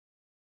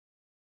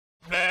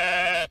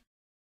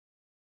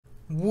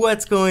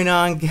What's going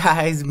on,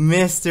 guys?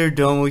 Mr.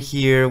 Domo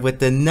here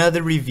with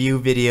another review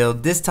video.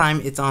 This time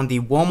it's on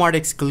the Walmart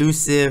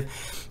exclusive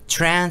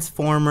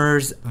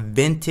Transformers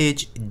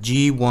Vintage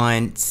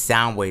G1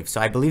 Soundwave.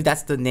 So I believe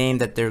that's the name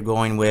that they're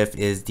going with,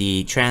 is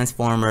the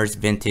Transformers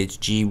Vintage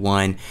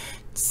G1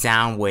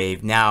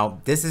 Soundwave.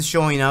 Now this is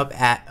showing up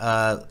at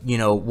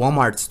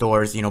Walmart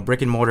stores,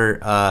 brick and mortar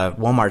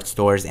Walmart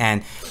stores,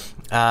 and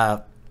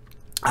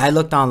I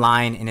looked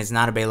online and it's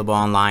not available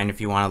online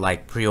if you want to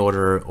like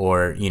pre-order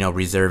or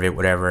reserve it,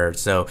 whatever.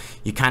 So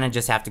you kind of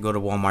just have to go to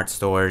Walmart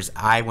stores.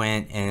 I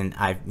went and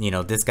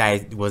this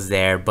guy was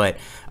there, but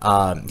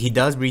he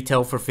does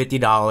retail for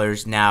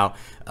 $50. Now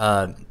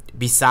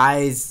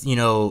besides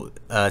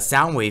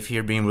Soundwave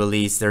here being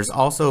released, there's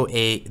also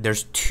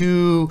there's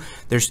two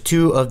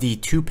of the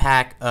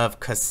 2-pack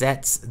of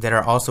cassettes that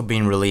are also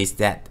being released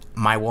that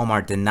my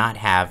Walmart did not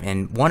have,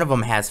 and one of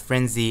them has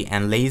Frenzy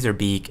and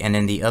Laserbeak, and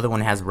then the other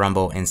one has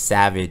Rumble and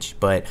Savage.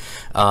 But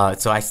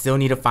so I still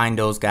need to find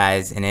those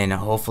guys, and then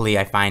hopefully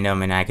I find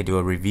them and I could do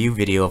a review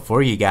video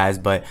for you guys.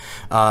 But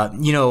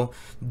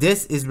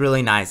this is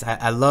really nice.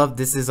 I love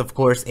this. Is of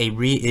course a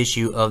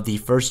reissue of the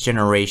first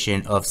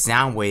generation of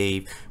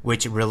Soundwave,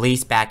 which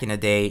released back in the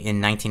day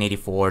in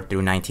 1984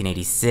 through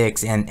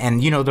 1986, and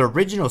the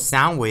original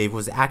Soundwave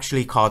was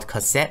actually called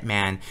Cassette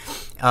Man.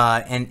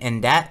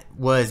 And that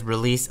was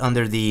released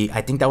under the,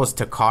 I think that was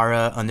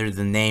Takara, under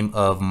the name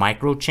of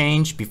Micro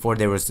Change before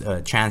there was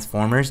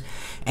Transformers.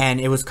 And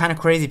it was kind of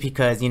crazy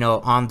because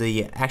on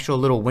the actual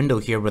little window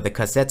here where the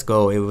cassettes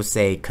go, it would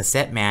say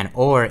Cassette Man,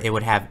 or it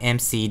would have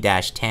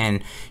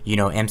MC-10,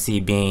 MC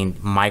being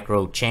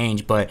Micro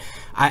Change. But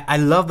I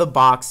love the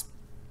box.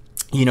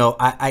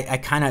 I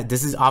kind of,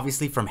 this is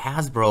obviously from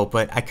Hasbro,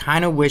 but I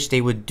kind of wish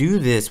they would do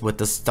this with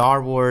the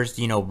Star Wars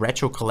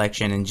retro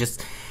collection and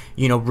just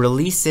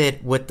release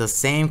it with the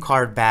same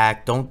card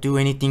back. Don't do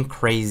anything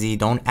crazy,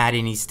 don't add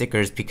any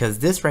stickers, because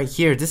this right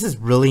here, this is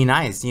really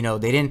nice.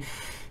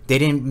 They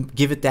didn't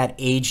give it that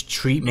age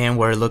treatment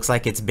where it looks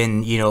like it's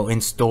been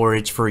in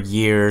storage for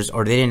years,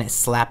 or they didn't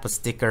slap a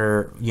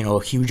sticker,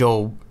 huge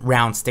old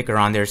round sticker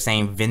on there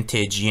saying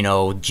vintage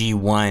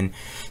G1.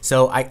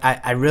 So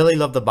I really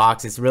love the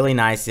box. It's really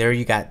nice. There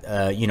you got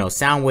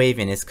Soundwave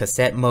in its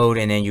cassette mode,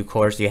 and then of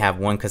course you have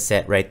one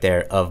cassette right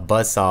there of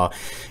Buzzsaw.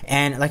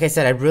 And like I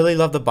said, I really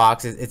love the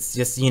box. It's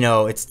just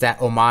it's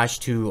that homage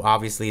to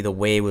obviously the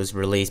way it was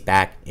released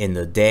back in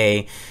the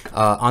day.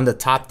 On the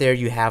top there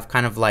you have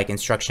kind of like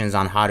instructions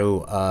on how to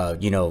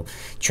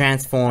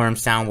transform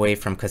Soundwave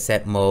from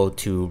cassette mode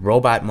to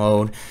robot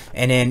mode.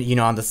 And then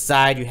on the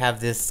side you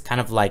have this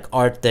kind of like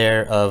art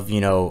there of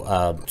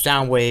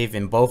Soundwave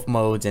in both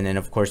modes, and then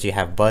of course you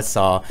have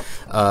Buzzsaw,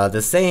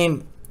 the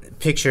same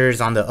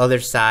pictures on the other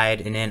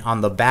side. And then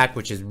on the back,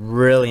 which is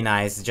really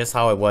nice, just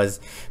how it was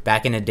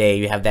back in the day,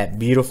 you have that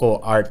beautiful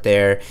art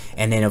there.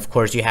 And then of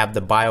course you have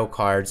the bio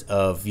cards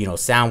of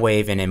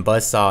Soundwave and then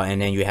Buzzsaw, and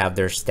then you have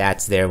their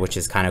stats there, which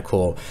is kind of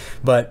cool.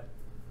 But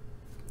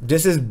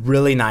this is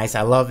really nice.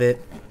 I love it.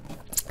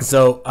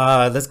 So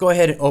let's go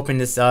ahead and open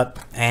this up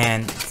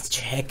and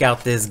check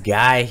out this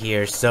guy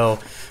here. So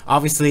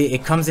obviously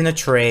it comes in a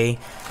tray,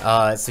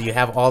 so you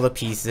have all the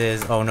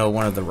pieces. Oh no,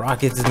 one of the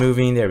rockets is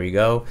moving. There we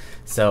go.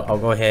 So I'll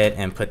go ahead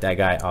and put that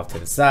guy off to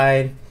the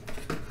side.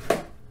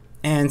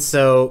 And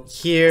so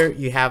here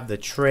you have the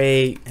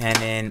tray, and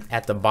then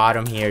at the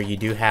bottom here you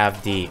do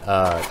have the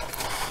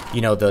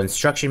the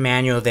instruction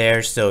manual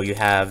there. So you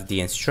have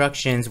the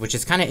instructions, which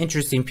is kind of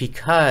interesting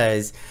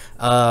because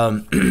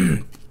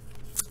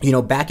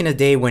back in the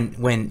day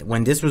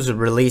when this was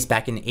released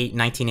back in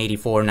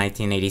 1984,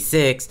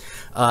 1986,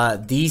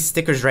 these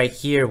stickers right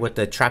here with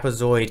the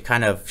trapezoid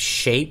kind of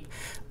shape,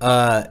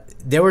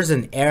 there was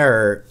an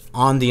error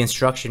on the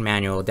instruction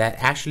manual that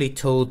actually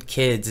told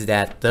kids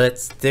that that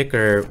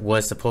sticker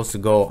was supposed to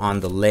go on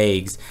the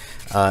legs.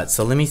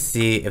 So let me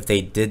see if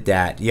they did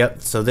that.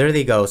 Yep, so there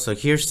they go. So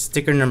here's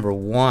sticker number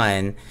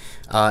 1,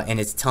 and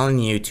it's telling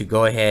you to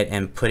go ahead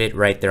and put it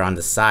right there on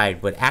the side.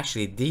 But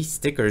actually these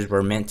stickers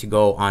were meant to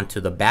go onto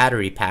the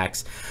battery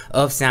packs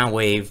of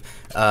Soundwave,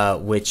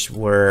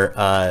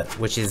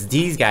 which is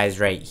these guys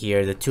right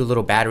here, the 2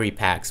 little battery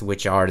packs,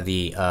 which are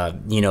the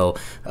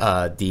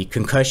the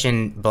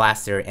concussion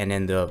blaster and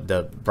then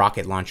the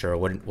rocket launcher or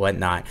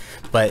whatnot.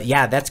 But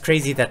yeah, that's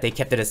crazy that they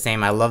kept it the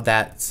same. I love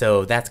that.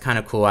 So that's kind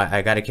of cool.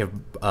 I gotta give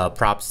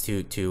props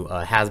to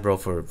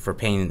Hasbro for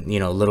paying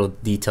little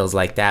details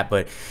like that.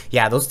 But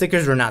yeah, those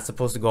stickers were not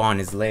supposed to go on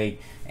his leg,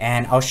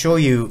 and I'll show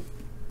you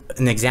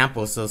an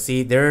example. So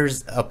see,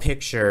 there's a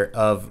picture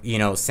of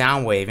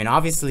Soundwave, and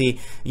obviously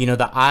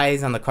the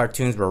eyes on the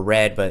cartoons were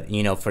red, but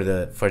for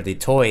the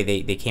toy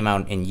they came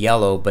out in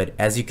yellow. But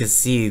as you can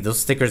see, those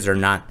stickers are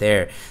not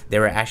there. They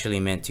were actually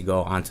meant to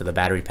go onto the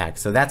battery pack.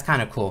 So that's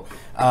kind of cool.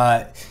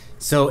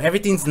 So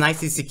everything's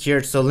nicely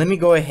secured. So let me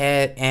go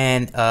ahead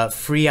and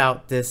free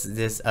out this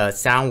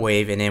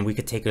Soundwave, and then we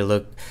could take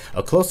a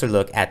closer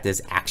look at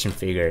this action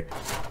figure.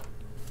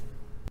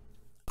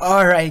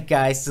 Alright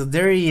guys, so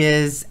there he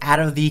is out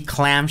of the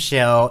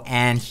clamshell,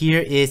 and here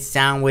is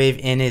Soundwave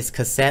in his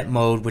cassette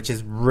mode, which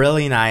is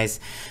really nice.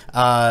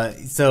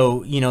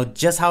 So you know,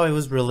 just how it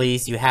was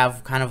released, you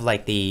have kind of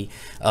like the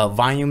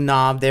volume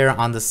knob there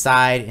on the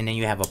side, and then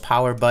you have a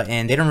power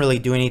button. They don't really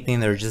do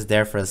anything, they're just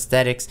there for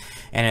aesthetics.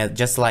 And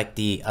just like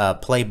the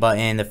play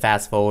button, the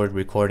fast forward,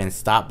 record, and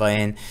stop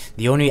button,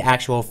 the only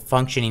actual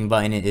functioning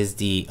button is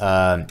the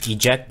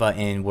eject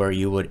button, where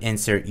you would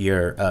insert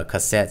your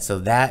cassette. So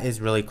that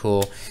is really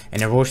cool,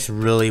 and it works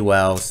really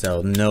well,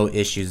 so no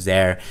issues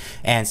there.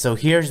 And so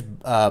here's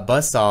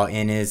Buzzsaw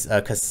in his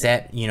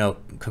cassette, you know,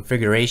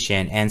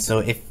 configuration, and so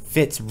it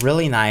fits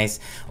really nice.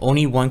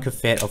 Only one could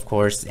fit, of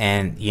course,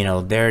 and you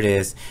know, there it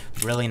is,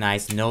 really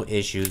nice, no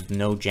issues,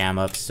 no jam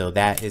ups, so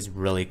that is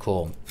really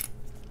cool.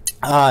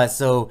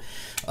 So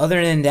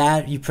other than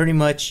that, you pretty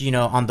much, you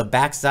know, on the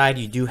back side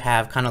you do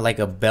have kind of like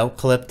a belt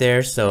clip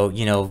there, so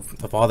you know,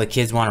 if all the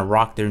kids want to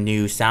rock their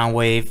new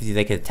Soundwave,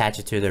 they could attach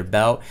it to their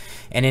belt.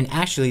 And then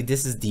actually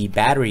this is the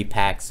battery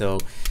pack, so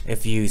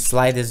if you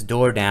slide this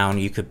door down,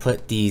 you could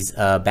put these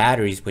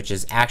batteries, which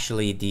is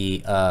actually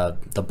the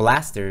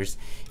blasters.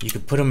 You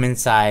could put them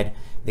inside,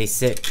 they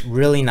sit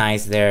really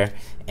nice there.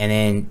 And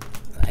then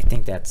I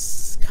think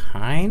that's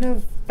kind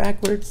of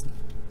backwards.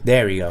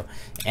 There we go.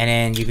 And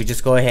then you could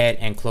just go ahead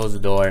and close the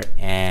door,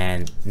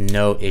 and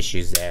no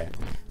issues there.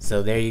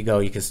 So there you go,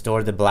 you can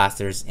store the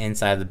blasters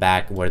inside the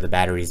back where the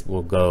batteries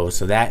will go,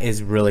 so that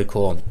is really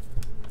cool.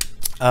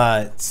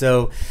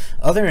 So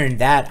other than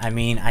that, I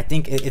mean, I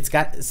think it's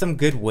got some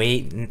good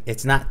weight.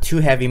 It's not too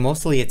heavy,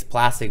 mostly it's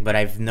plastic, but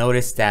I've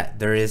noticed that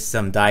there is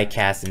some die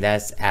cast, and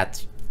that's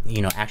at,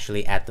 you know,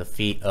 actually at the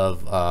feet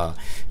of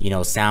you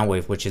know,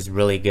 Soundwave, which is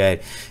really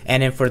good.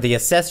 And then for the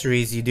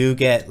accessories, you do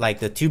get like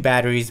the two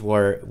batteries,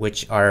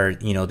 which are,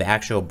 you know, the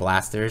actual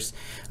blasters.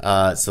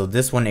 So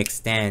this one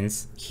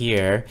extends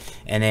here,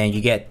 and then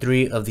you get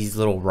 3 of these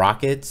little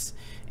rockets,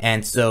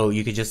 and so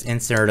you could just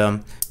insert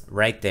them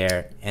right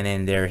there, and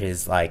then there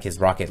his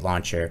rocket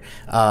launcher.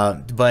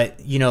 But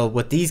you know,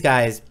 with these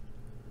guys,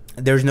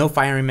 there's no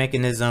firing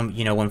mechanism.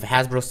 You know, when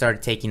Hasbro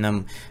started taking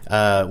them,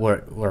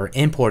 or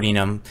importing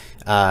them,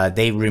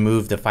 they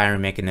removed the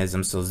firing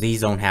mechanism, so these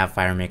don't have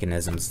fire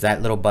mechanisms.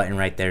 That little button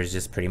right there is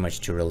just pretty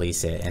much to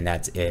release it, and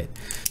that's it.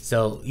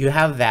 So you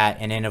have that,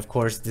 and then of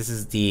course this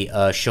is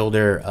the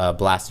shoulder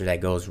blaster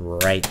that goes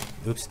right,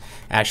 oops,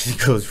 actually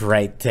goes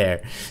right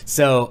there.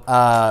 So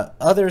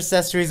other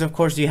accessories, of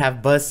course, you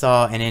have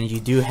Buzzsaw, and then you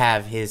do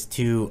have his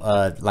 2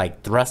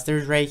 like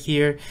thrusters right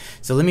here.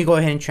 So let me go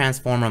ahead and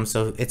transform them.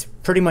 So it's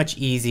pretty much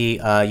easy.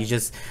 You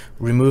just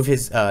remove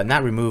his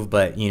not remove,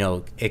 but you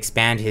know,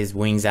 expand his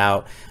wings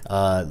out,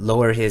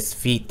 lower his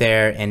feet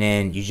there, and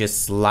then you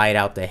just slide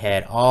out the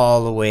head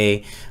all the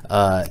way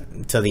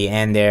to the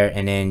end there,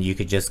 and then you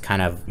could just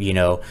kind of, you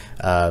know,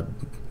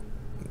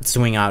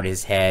 swing out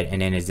his head,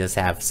 and then it just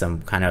have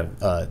some kind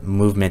of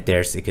movement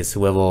there, so it could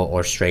swivel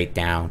or straight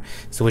down,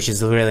 so which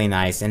is really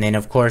nice. And then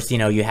of course, you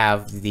know, you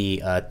have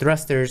the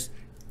thrusters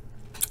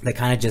that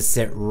kind of just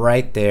sit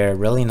right there,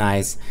 really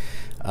nice.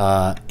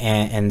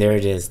 And there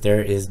it is,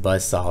 there is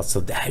Buzzsaw. So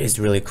that is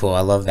really cool.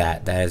 I love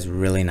that. That is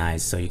really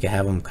nice. So you can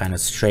have him kind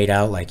of straight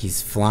out like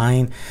he's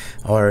flying,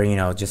 or you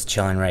know, just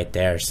chilling right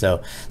there.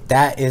 So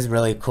that is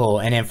really cool.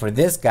 And then for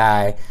this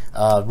guy,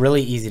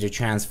 really easy to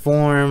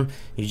transform.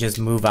 You just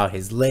move out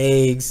his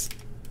legs,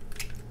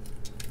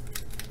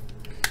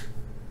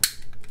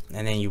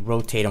 and then you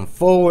rotate him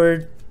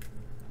forward.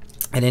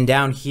 And then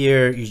down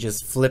here, you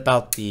just flip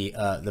out the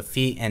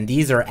feet, and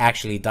these are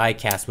actually die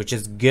cast, which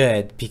is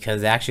good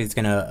because actually it's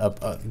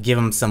gonna give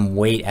him some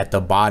weight at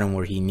the bottom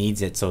where he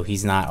needs it, so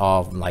he's not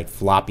all like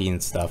floppy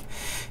and stuff.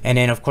 And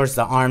then of course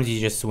the arms, you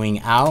just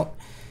swing out,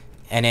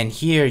 and then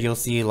here you'll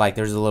see like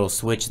there's a little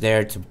switch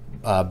there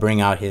to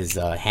bring out his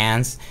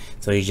hands.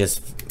 So you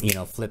just, you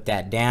know, flip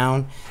that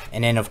down,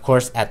 and then of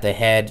course at the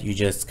head you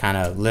just kind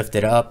of lift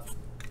it up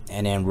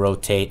and then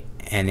rotate,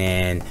 and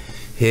then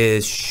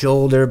his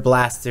shoulder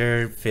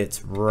blaster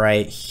fits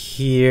right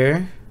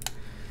here.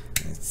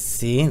 Let's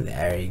see,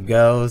 there he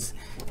goes.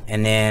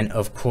 And then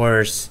of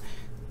course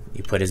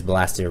you put his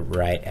blaster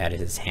right at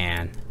his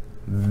hand.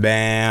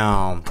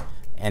 Bam!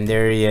 And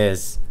there he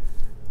is.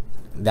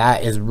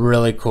 That is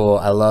really cool.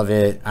 I love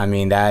it. I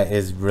mean, that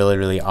is really,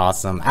 really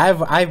awesome.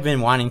 I've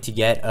been wanting to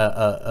get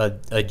a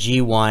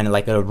G1,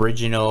 like an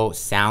original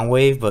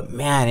Soundwave, but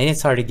man,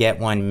 it's hard to get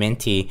one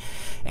minty.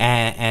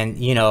 And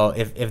you know,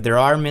 if there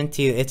are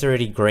minty, it's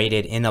already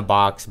graded in a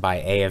box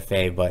by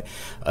AFA, but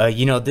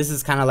you know, this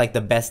is kind of like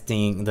the best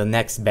thing, the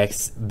next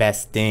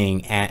best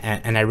thing,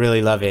 and I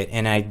really love it.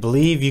 And I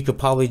believe you could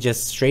probably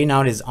just straighten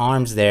out his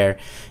arms there,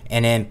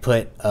 and then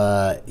put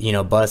you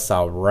know,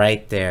 Buzzsaw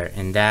right there,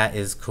 and that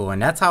is cool.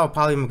 And that's how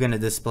probably I'm gonna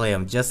display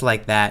him, just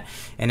like that.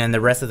 And then the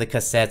rest of the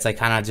cassettes, I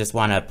kind of just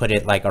want to put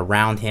it like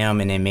around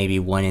him, and then maybe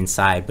one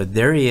inside. But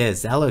there he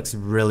is. That looks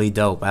really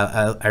dope.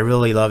 I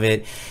really love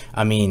it.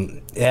 I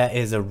mean, that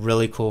is a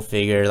really cool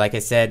figure. Like I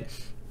said,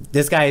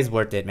 this guy is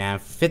worth it, man.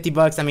 50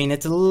 bucks. I mean,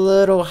 it's a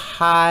little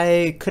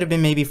high. Could have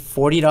been maybe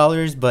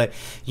 $40, but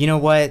you know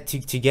what?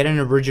 To get an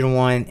original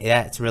one,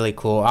 that's really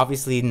cool.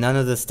 Obviously, none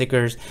of the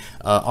stickers,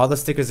 all the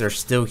stickers are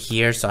still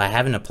here, so I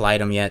haven't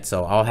applied them yet.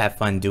 So I'll have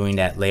fun doing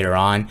that later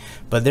on.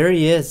 But there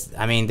he is.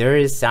 I mean, there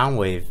is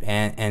Soundwave,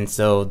 and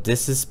so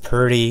this is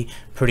pretty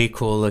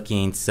cool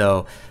looking.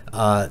 So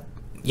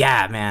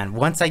yeah, man,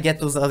 once I get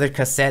those other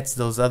cassettes,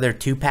 those other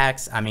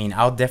 2-packs, I mean,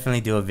 I'll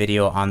definitely do a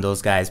video on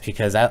those guys,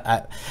 because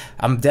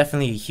I'm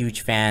definitely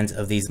huge fans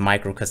of these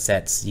micro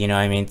cassettes, you know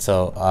what I mean?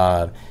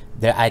 So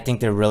I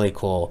think they're really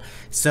cool.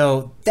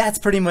 So that's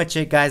pretty much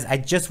it, guys. I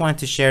just wanted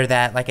to share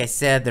that. Like I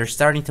said, they're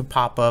starting to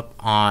pop up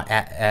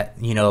at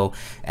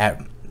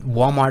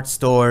Walmart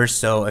stores.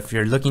 So if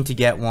you're looking to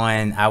get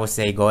one, I would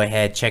say go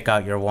ahead, check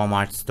out your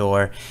Walmart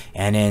store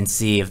and then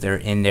see if they're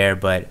in there.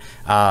 But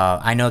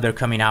I know they're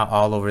coming out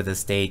all over the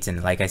states,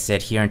 and like I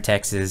said, here in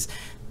Texas,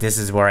 this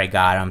is where I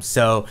got them.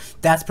 So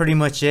that's pretty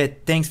much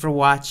it. Thanks for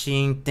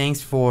watching. Thanks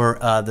for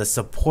the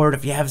support.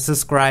 If you haven't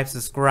subscribed,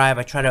 subscribe.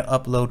 I try to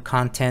upload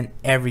content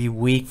every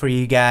week for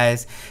you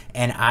guys,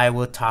 and I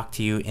will talk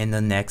to you in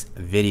the next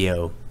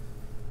video.